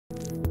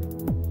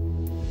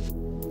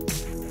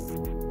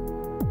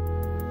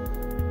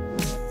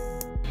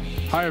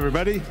Hi,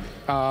 everybody.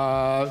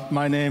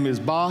 My name is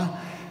Ba.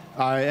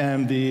 I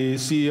am the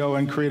CEO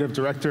and creative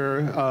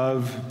director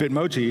of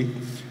Bitmoji,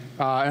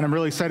 and I'm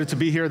really excited to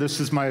be here. This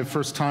is my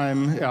first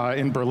time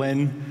in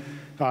Berlin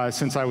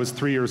since I was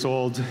 3 years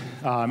old,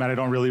 and I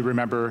don't really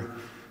remember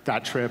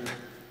that trip.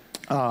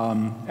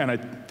 And I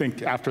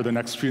think after the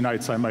next few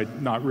nights, I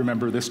might not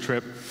remember this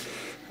trip.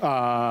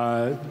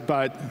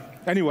 But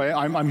anyway,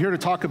 I'm here to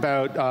talk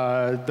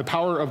about the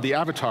power of the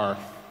avatar.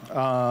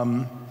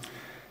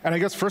 And I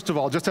guess, first of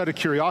all, just out of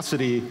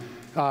curiosity,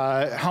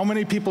 how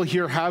many people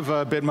here have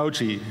a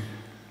Bitmoji?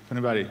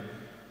 Anybody?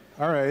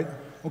 All right,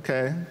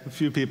 okay, a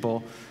few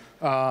people.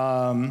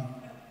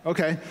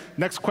 Okay,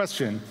 next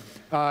question.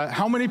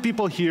 How many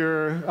people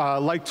here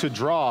like to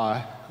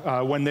draw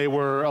when they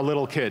were a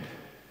little kid?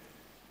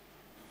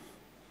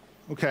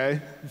 Okay,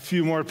 a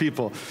few more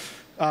people.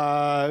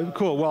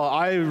 Cool, well,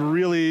 I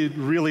really,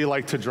 really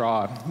liked to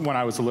draw when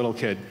I was a little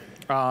kid.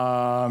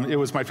 It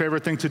was my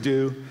favorite thing to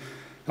do.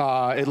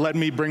 It let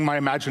me bring my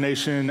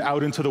imagination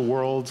out into the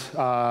world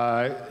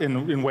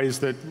in ways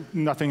that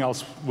nothing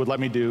else would let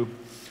me do.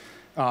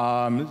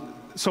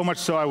 So much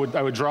so I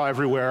would draw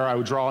everywhere. I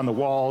would draw on the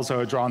walls, I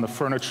would draw on the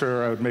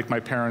furniture, I would make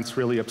my parents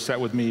really upset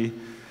with me.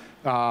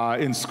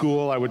 In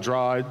school, I would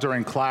draw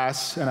during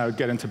class, and I would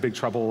get into big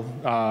trouble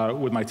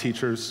with my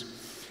teachers.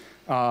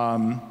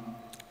 And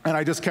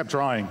I just kept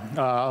drawing.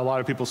 A lot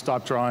of people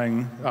stopped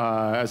drawing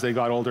as they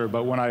got older,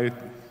 but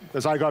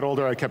as I got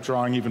older, I kept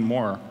drawing even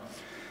more.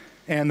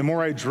 And the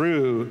more I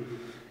drew,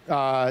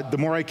 the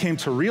more I came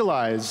to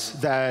realize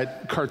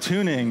that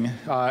cartooning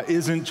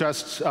isn't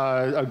just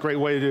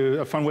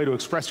a fun way to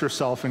express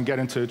yourself and get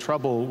into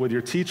trouble with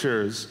your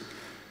teachers.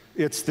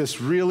 It's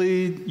this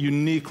really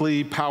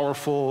uniquely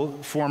powerful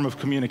form of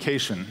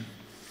communication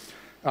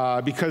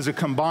because it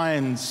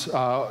combines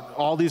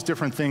all these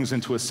different things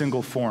into a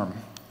single form.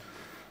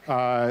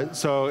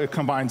 So it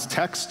combines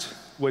text,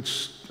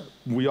 which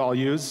we all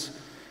use,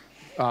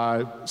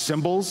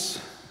 symbols,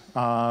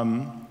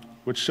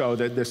 which show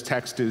that this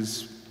text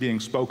is being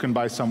spoken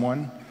by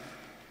someone.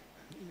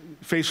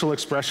 Facial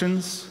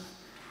expressions,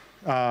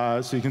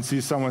 so you can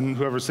see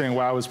whoever's saying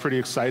wow is pretty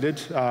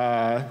excited,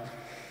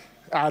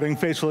 adding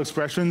facial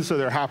expressions so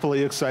they're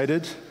happily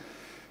excited.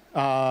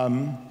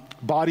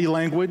 Body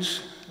language,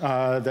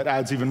 that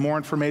adds even more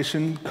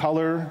information,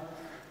 color,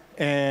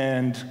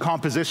 and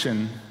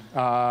composition,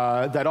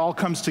 that all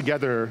comes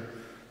together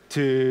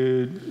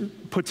to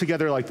put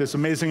together like this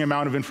amazing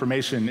amount of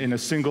information in a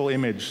single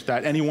image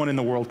that anyone in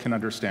the world can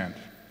understand.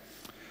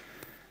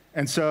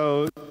 And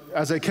so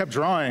as I kept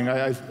drawing,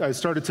 I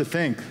started to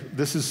think,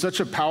 this is such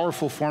a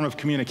powerful form of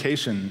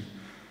communication.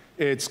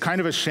 It's kind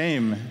of a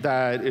shame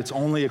that it's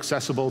only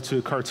accessible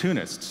to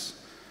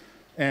cartoonists.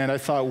 And I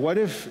thought, what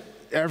if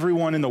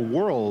everyone in the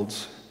world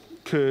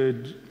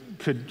could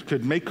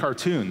make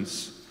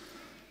cartoons?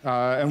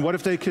 And what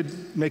if they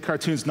could make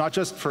cartoons not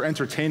just for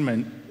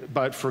entertainment,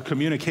 but for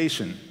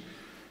communication,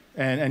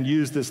 and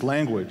use this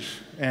language.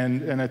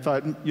 And I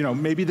thought,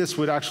 maybe this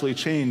would actually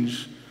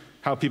change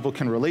how people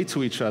can relate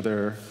to each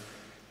other,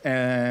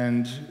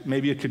 and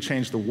maybe it could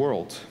change the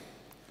world.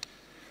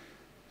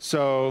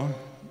 So,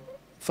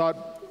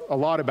 thought a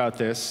lot about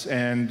this,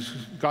 and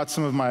got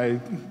some of my,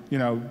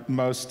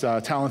 most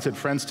talented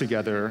friends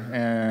together,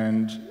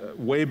 and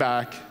way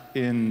back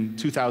in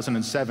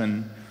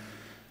 2007,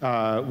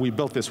 we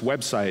built this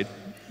website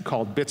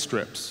called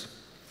Bitstrips.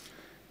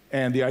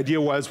 And the idea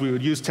was we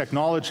would use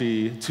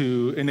technology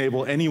to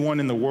enable anyone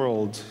in the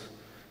world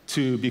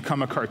to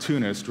become a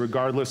cartoonist,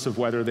 regardless of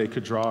whether they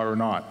could draw or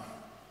not.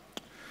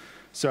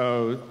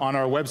 So on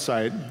our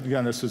website,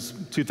 again, this was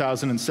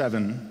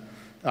 2007,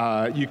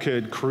 you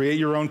could create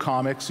your own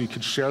comics, you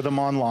could share them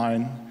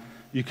online,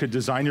 you could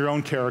design your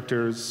own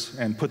characters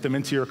and put them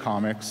into your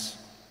comics,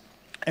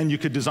 and you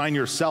could design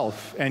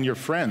yourself and your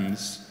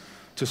friends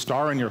to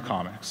star in your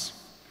comics.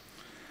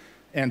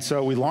 And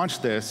so we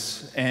launched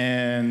this,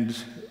 and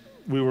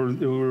we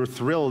were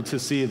thrilled to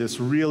see this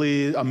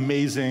really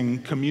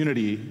amazing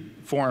community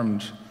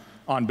formed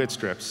on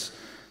Bitstrips.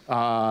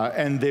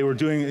 And they were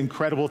doing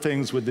incredible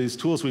things with these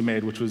tools we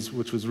made, which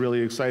was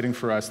really exciting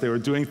for us. They were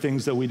doing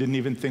things that we didn't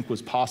even think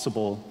was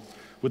possible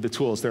with the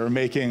tools. They were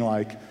making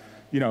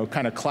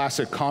kind of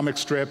classic comic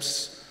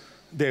strips.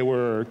 They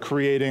were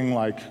creating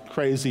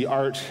crazy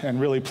art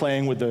and really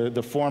playing with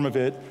the form of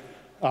it.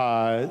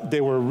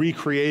 They were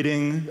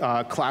recreating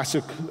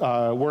classic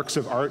works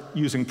of art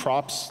using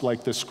props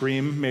like the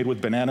Scream made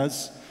with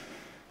bananas.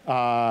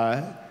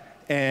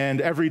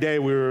 And every day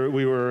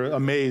we were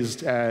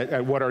amazed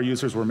at what our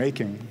users were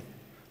making.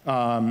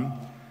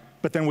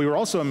 But then we were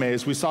also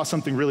amazed, we saw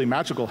something really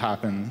magical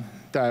happen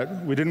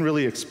that we didn't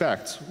really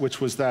expect, which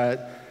was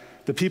that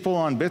the people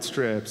on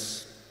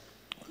Bitstrips,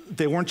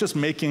 they weren't just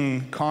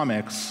making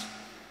comics,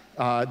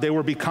 they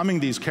were becoming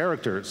these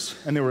characters,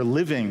 and they were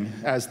living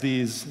as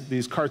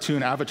these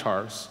cartoon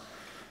avatars.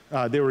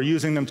 They were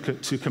using them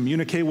to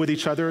communicate with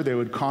each other. They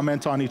would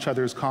comment on each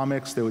other's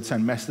comics. They would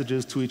send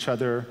messages to each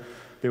other.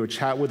 They would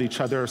chat with each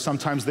other.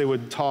 Sometimes they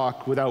would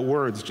talk without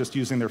words, just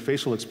using their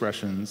facial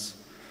expressions.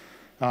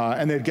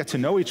 And they'd get to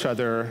know each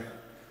other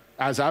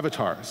as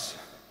avatars.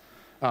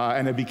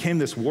 And it became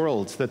this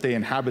world that they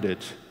inhabited.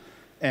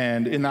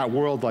 And in that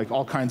world, like,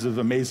 all kinds of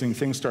amazing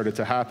things started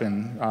to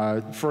happen.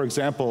 For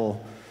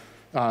example,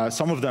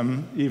 some of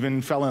them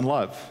even fell in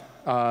love.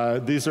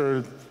 These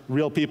are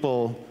real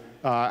people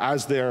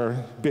as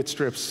their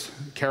Bitstrips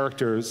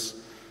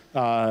characters.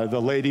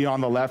 The lady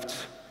on the left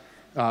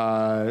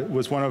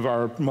was one of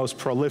our most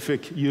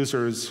prolific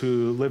users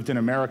who lived in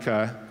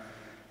America.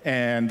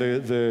 And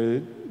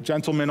the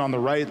gentleman on the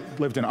right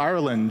lived in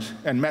Ireland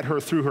and met her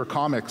through her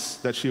comics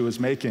that she was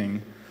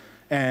making.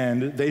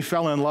 And they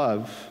fell in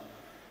love.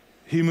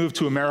 He moved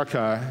to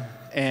America,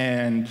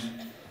 and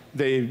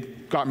they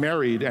got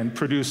married and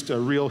produced a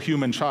real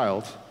human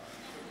child,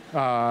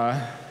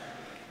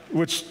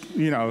 which,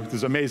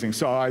 is amazing.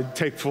 So I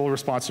take full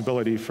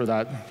responsibility for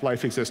that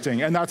life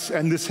existing. And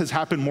this has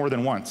happened more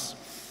than once.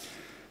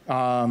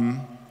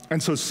 And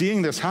so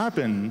seeing this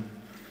happen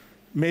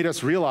made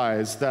us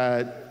realize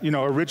that,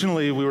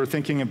 originally we were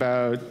thinking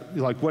about,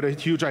 like, what a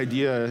huge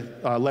idea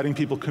letting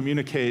people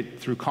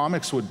communicate through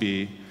comics would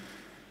be.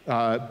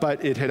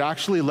 But it had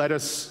actually led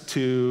us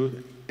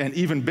to an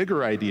even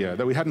bigger idea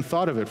that we hadn't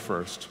thought of at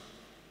first,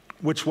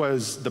 which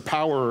was the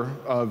power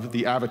of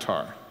the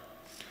avatar.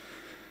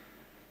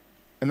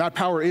 And that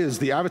power is,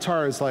 the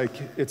avatar is like,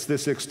 it's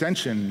this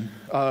extension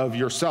of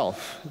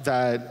yourself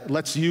that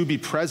lets you be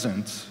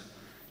present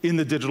in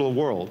the digital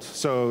world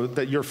so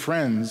that your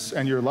friends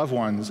and your loved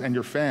ones and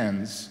your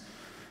fans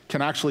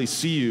can actually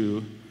see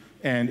you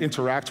and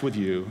interact with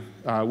you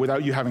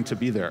without you having to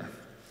be there.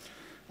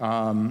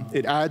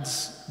 It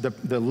adds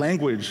the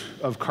language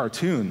of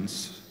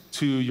cartoons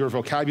to your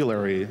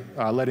vocabulary,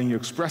 letting you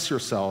express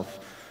yourself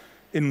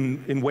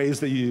in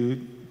ways that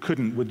you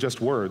couldn't with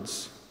just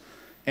words.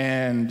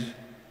 And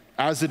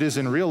as it is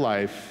in real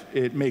life,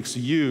 it makes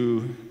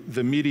you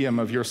the medium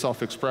of your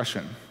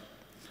self-expression.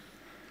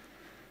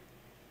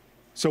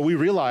 So we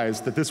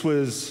realized that this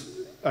was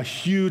a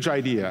huge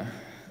idea,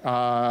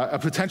 a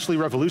potentially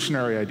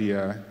revolutionary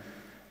idea,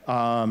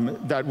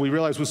 that we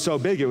realized was so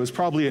big it was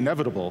probably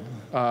inevitable,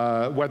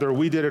 whether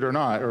we did it or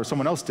not, or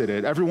someone else did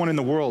it. Everyone in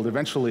the world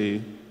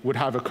eventually would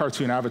have a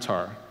cartoon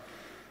avatar.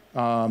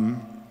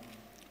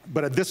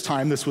 But at this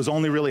time, this was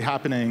only really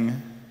happening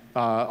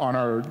on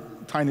our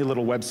tiny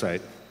little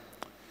website.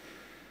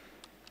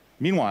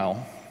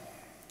 Meanwhile,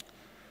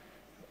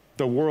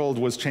 the world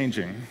was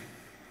changing.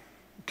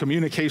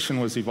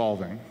 Communication was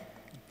evolving.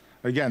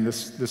 Again,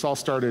 this all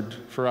started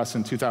for us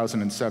in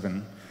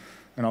 2007.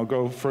 And I'll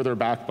go further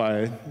back by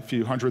a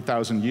few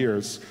 100,000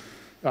 years.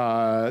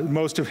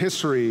 Most of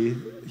history,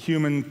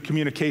 human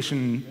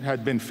communication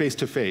had been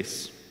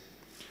face-to-face.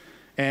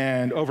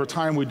 And over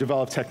time, we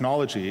developed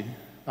technology,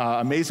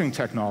 amazing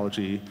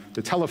technology,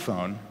 the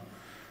telephone,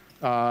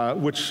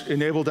 which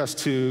enabled us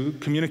to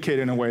communicate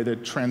in a way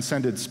that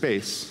transcended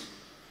space.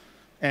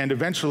 And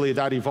eventually,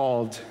 that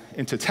evolved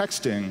into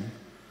texting,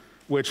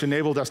 which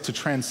enabled us to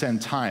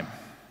transcend time,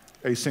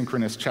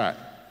 asynchronous chat.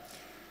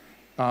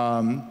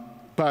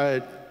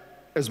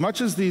 But as much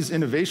as these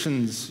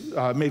innovations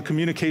made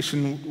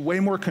communication way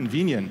more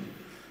convenient,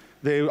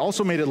 they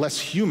also made it less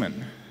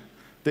human.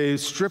 They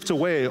stripped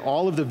away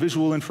all of the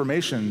visual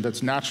information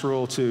that's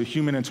natural to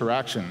human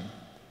interaction,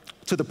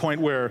 to the point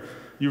where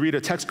you read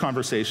a text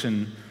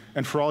conversation,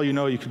 and for all you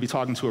know, you could be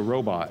talking to a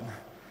robot.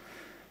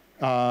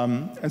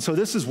 And so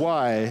this is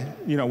why,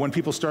 when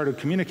people started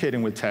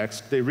communicating with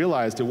text, they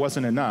realized it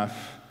wasn't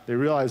enough. They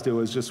realized it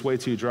was just way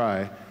too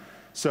dry.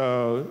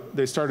 So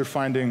they started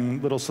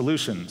finding little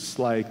solutions,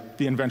 like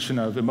the invention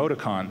of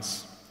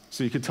emoticons,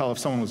 so you could tell if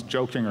someone was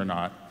joking or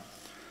not.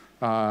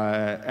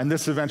 And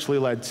this eventually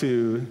led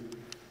to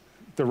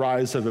the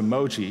rise of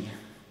emoji,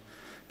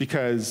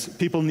 because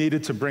people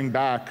needed to bring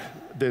back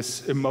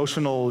this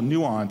emotional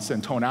nuance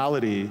and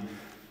tonality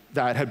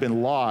that had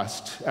been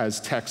lost as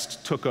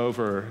text took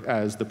over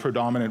as the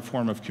predominant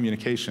form of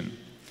communication.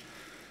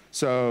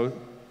 So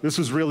this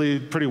was really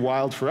pretty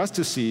wild for us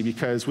to see,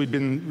 because we'd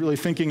been really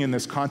thinking in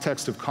this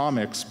context of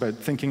comics, but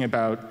thinking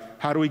about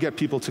how do we get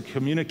people to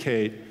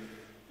communicate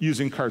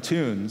using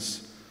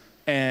cartoons.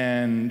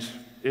 And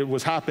it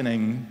was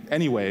happening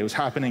anyway. It was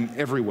happening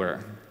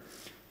everywhere.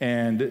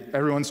 And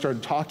everyone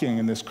started talking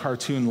in this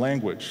cartoon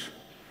language.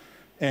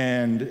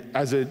 And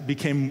as it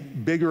became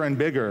bigger and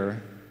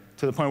bigger,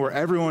 to the point where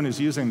everyone is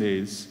using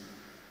these,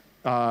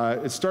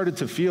 it started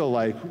to feel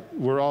like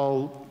we're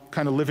all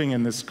kind of living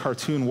in this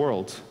cartoon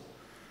world.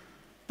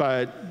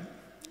 But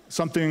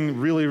something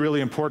really, really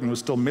important was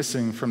still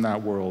missing from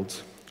that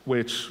world,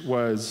 which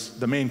was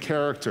the main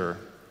character,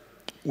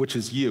 which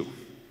is you.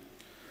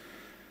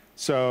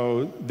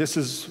 So this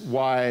is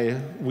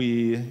why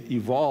we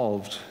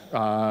evolved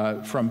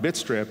from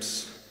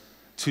Bitstrips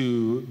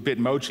to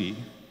Bitmoji,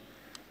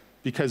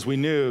 because we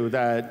knew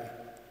that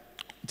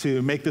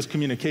to make this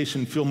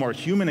communication feel more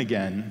human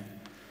again,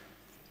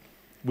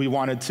 we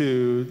wanted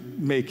to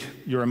make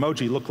your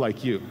emoji look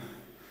like you.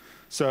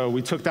 So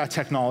we took that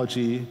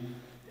technology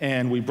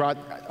and we brought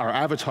our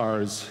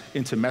avatars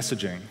into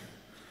messaging.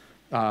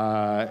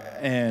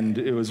 And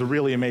it was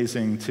really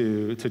amazing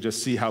to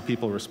just see how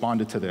people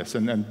responded to this.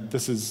 And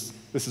this is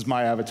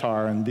my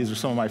avatar, and these are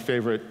some of my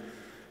favorite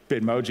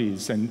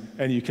Bitmojis.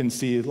 And you can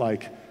see,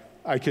 like,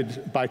 I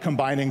could, by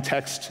combining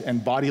text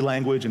and body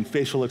language and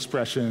facial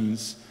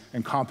expressions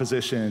and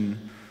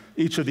composition,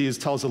 each of these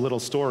tells a little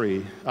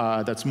story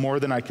that's more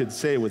than I could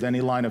say with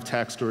any line of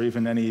text or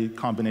even any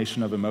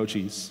combination of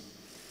emojis.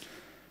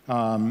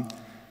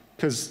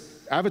 Because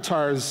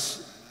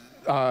avatars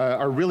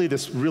are really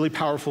this really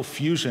powerful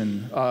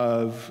fusion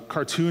of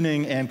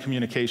cartooning and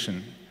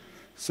communication.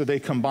 So they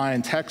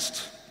combine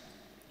text,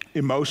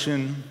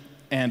 emotion,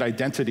 and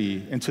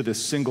identity into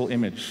this single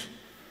image.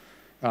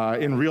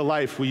 In real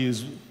life, we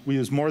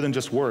use more than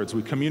just words.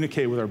 We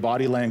communicate with our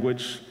body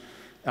language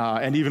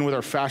and even with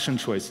our fashion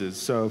choices.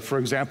 So, for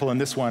example, in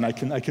this one, I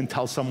can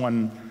tell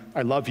someone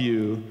I love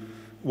you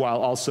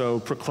while also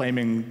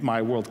proclaiming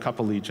my World Cup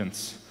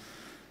allegiance.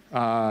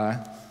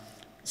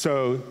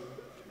 So,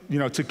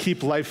 to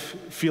keep life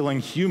feeling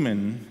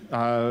human,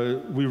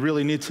 we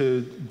really need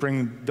to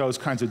bring those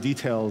kinds of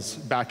details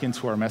back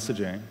into our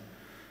messaging.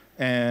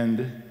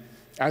 And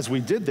as we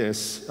did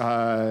this,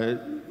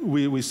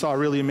 we saw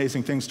really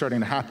amazing things starting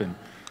to happen.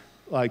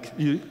 Like,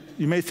 you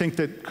may think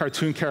that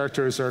cartoon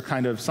characters are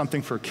kind of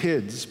something for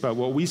kids, but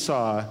what we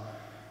saw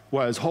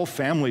was whole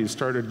families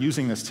started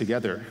using this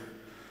together.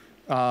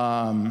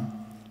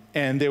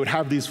 And they would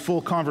have these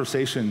full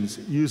conversations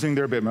using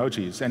their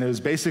Bitmojis. And it was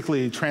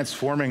basically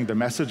transforming the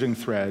messaging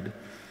thread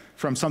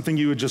from something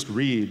you would just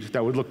read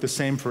that would look the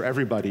same for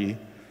everybody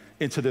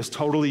into this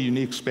totally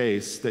unique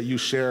space that you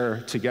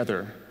share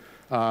together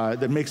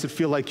that makes it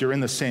feel like you're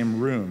in the same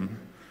room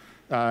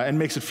and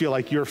makes it feel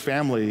like your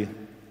family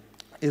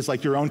is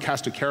like your own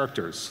cast of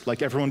characters,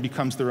 like everyone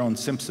becomes their own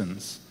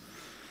Simpsons.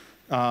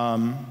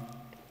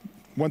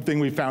 One thing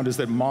we found is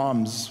that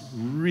moms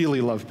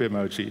really love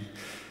Bitmoji.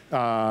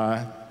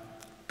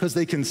 Because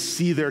they can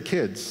see their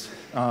kids.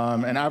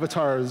 And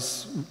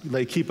avatars,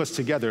 they keep us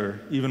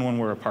together even when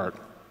we're apart.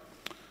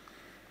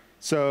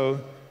 So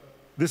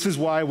this is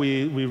why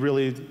we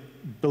really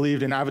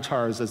believed in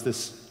avatars as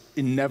this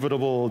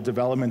inevitable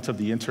development of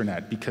the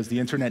internet, because the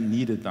internet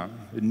needed them.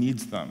 It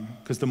needs them.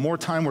 Because the more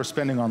time we're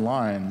spending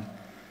online,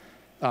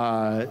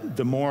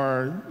 the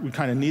more we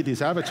kind of need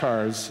these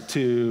avatars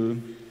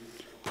to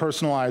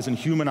personalize and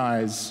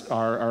humanize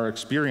our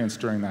experience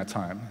during that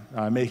time,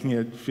 making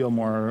it feel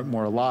more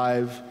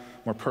alive,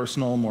 more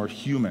personal, more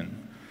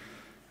human.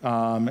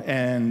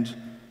 And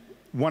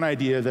one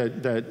idea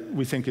that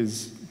we think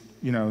is,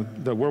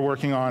 that we're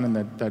working on and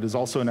that is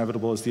also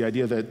inevitable is the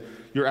idea that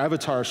your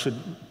avatar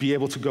should be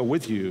able to go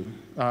with you,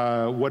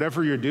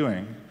 whatever you're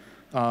doing.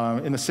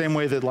 In the same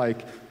way that,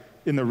 like,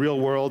 in the real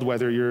world,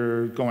 whether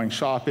you're going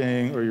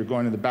shopping or you're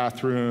going to the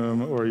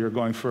bathroom or you're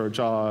going for a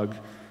jog,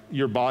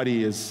 your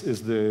body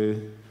is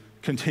the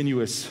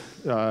continuous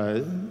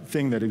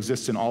thing that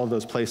exists in all of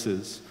those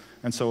places.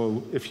 And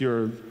so if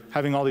you're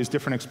having all these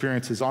different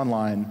experiences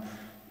online,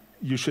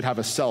 you should have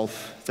a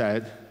self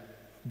that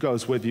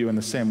goes with you in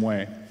the same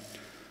way.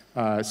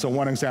 So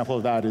one example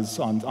of that is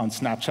on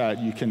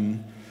Snapchat. You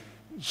can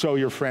show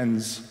your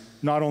friends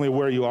not only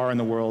where you are in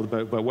the world,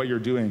 but what you're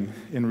doing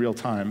in real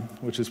time,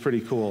 which is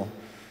pretty cool.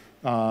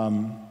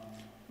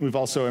 We've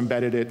also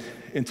embedded it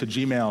into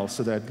Gmail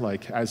so that,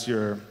 like, as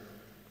you're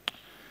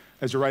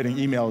writing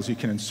emails, you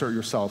can insert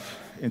yourself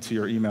into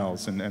your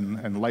emails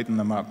and lighten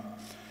them up.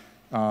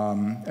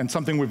 And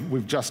something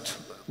we've just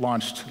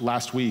launched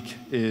last week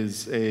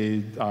is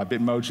a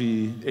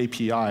Bitmoji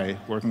API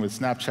working with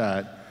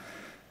Snapchat,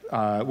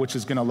 which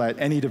is going to let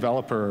any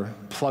developer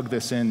plug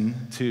this in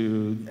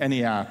to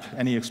any app,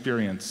 any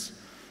experience.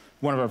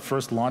 One of our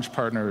first launch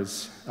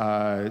partners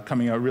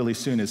coming out really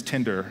soon is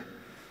Tinder.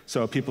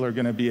 So people are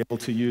going to be able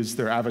to use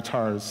their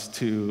avatars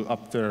to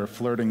up their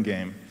flirting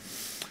game.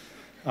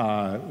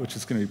 Which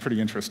is going to be pretty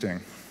interesting.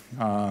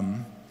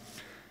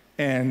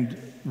 And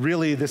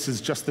really, this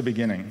is just the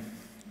beginning.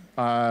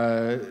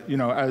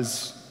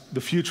 As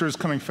the future is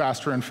coming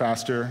faster and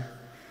faster,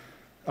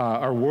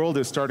 our world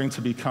is starting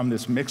to become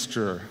this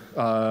mixture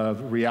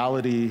of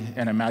reality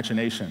and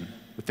imagination,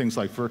 with things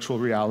like virtual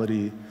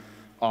reality,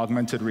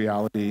 augmented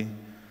reality.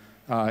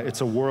 It's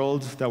a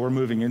world that we're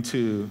moving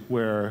into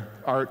where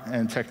art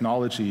and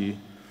technology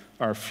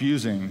are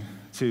fusing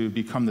to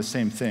become the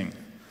same thing.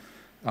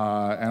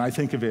 And I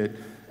think of it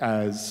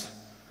as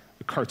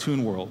a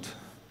cartoon world.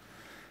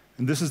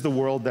 And this is the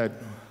world that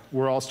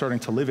we're all starting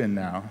to live in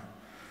now.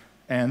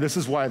 And this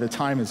is why the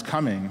time is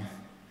coming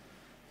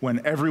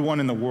when everyone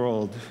in the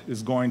world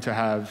is going to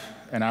have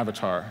an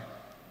avatar,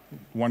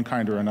 one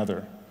kind or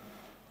another.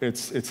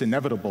 It's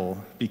inevitable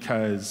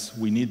because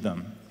we need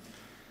them.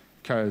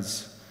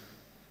 Because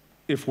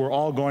if we're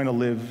all going to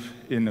live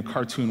in a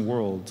cartoon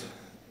world,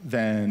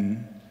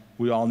 then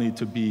we all need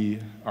to be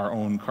our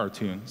own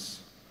cartoons.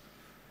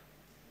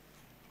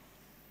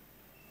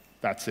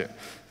 That's it.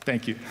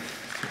 Thank you.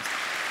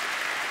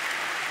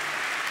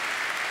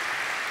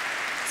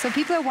 So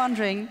people are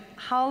wondering,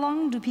 how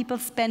long do people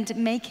spend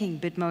making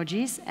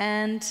Bitmojis,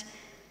 and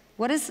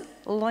what is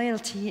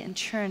loyalty and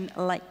churn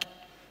like?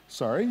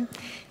 Sorry?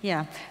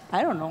 Yeah,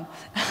 I don't know.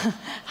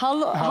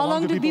 How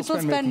long do people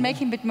spend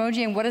making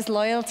Bitmoji, and what is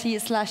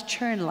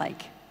loyalty/churn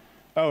like?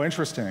 Oh,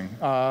 interesting.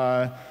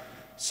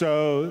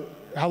 So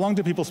how long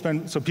do people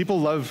spend? So people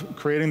love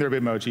creating their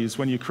Bitmojis.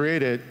 When you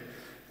create it,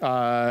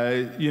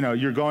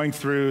 you're going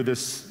through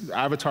this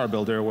avatar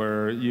builder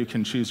where you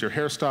can choose your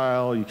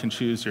hairstyle, you can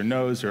choose your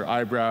nose, your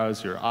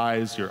eyebrows, your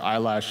eyes, your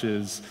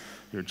eyelashes,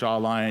 your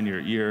jawline,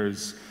 your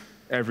ears,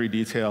 every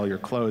detail, your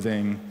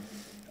clothing.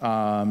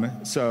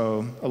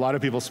 So a lot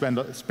of people spend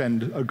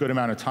a good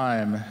amount of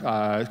time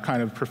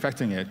kind of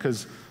perfecting it,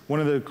 because one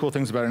of the cool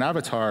things about an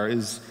avatar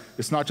is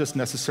it's not just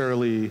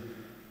necessarily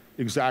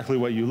exactly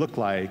what you look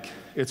like,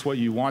 it's what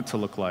you want to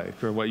look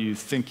like or what you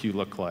think you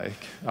look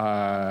like.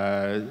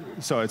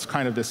 So it's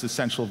kind of this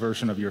essential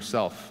version of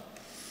yourself.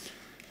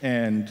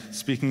 And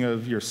speaking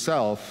of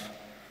yourself,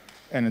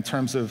 and in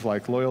terms of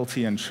like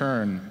loyalty and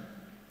churn,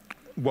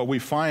 what we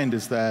find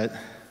is that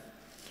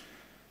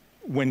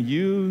when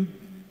you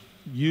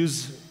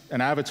use an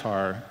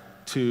avatar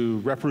to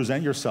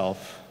represent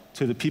yourself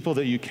to the people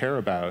that you care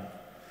about,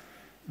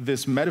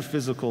 this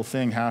metaphysical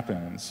thing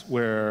happens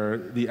where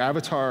the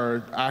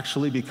avatar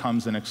actually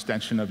becomes an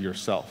extension of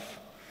yourself.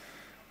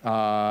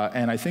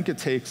 And I think it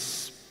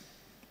takes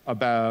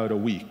about a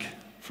week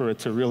for it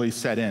to really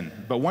set in.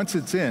 But once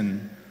it's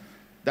in,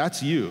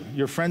 that's you.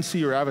 Your friends see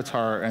your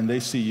avatar and they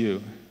see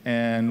you.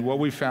 And what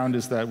we found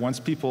is that once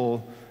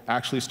people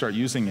actually start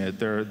using it,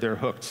 they're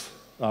hooked.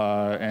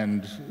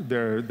 And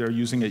they're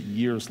using it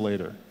years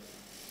later.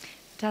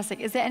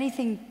 Fantastic. Is there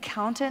anything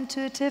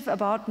counterintuitive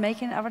about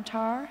making an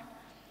avatar?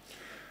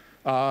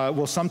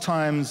 Well,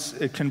 sometimes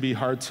it can be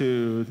hard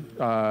to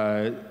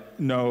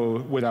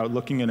know without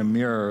looking in a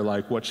mirror,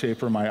 like what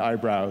shape are my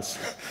eyebrows.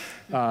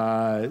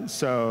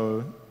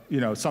 So,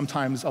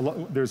 sometimes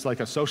there's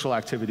like a social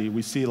activity.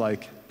 We see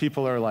like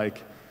people are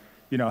like,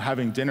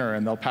 having dinner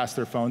and they'll pass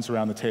their phones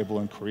around the table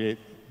and create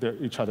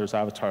each other's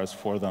avatars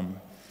for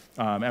them.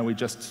 And we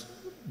just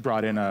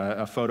brought in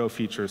a photo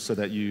feature so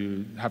that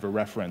you have a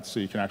reference, so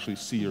you can actually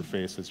see your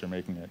face as you're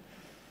making it.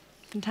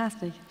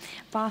 Fantastic.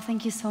 Bar,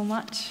 thank you so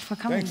much for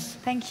coming. Thanks.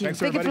 Thank you. Thanks,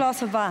 Big everybody. applause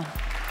for Bar.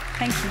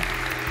 Thank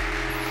you.